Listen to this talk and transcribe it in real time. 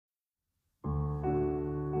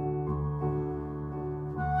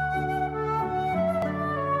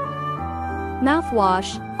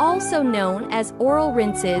Mouthwash, also known as oral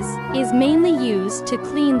rinses, is mainly used to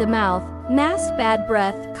clean the mouth, mask bad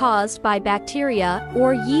breath caused by bacteria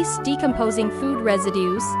or yeast decomposing food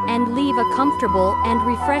residues, and leave a comfortable and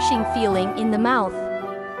refreshing feeling in the mouth.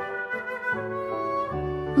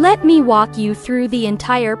 Let me walk you through the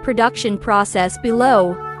entire production process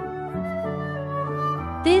below.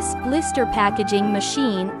 This blister packaging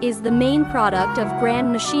machine is the main product of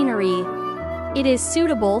Grand Machinery. It is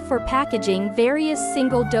suitable for packaging various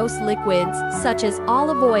single-dose liquids such as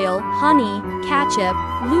olive oil, honey, ketchup,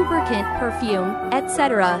 lubricant, perfume,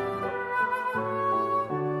 etc.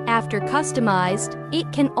 After customized, it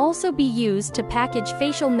can also be used to package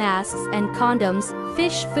facial masks and condoms,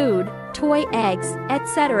 fish food, toy eggs,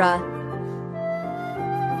 etc.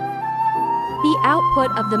 The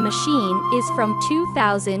output of the machine is from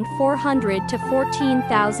 2,400 to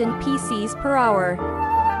 14,000 pcs per hour.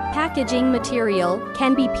 Packaging material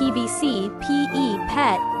can be PVC, PE,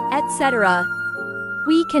 PET, etc.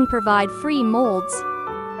 We can provide free molds.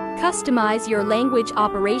 Customize your language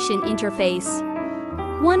operation interface.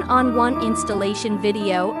 One-on-one installation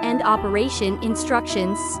video and operation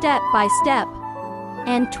instructions step by step.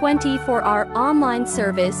 And 24-hour online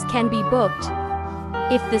service can be booked.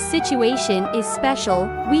 If the situation is special,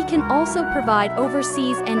 we can also provide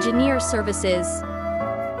overseas engineer services.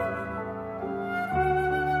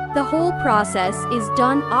 The whole process is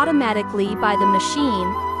done automatically by the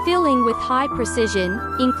machine, filling with high precision,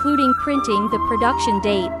 including printing the production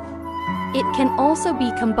date. It can also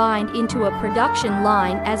be combined into a production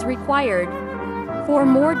line as required. For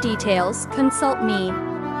more details, consult me.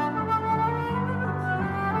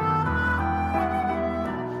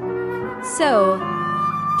 So,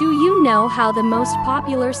 do you know how the most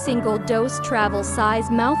popular single-dose travel-size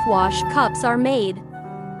mouthwash cups are made?